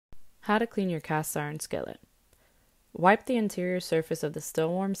How to clean your cast iron skillet. Wipe the interior surface of the still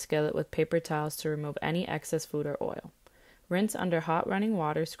warm skillet with paper towels to remove any excess food or oil. Rinse under hot running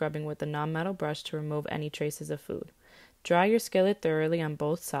water, scrubbing with a non-metal brush to remove any traces of food. Dry your skillet thoroughly on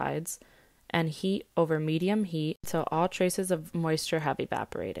both sides and heat over medium heat until all traces of moisture have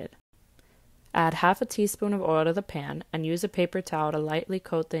evaporated. Add half a teaspoon of oil to the pan and use a paper towel to lightly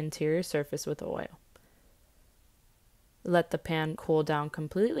coat the interior surface with oil. Let the pan cool down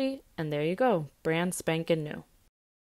completely, and there you go, brand spankin' new.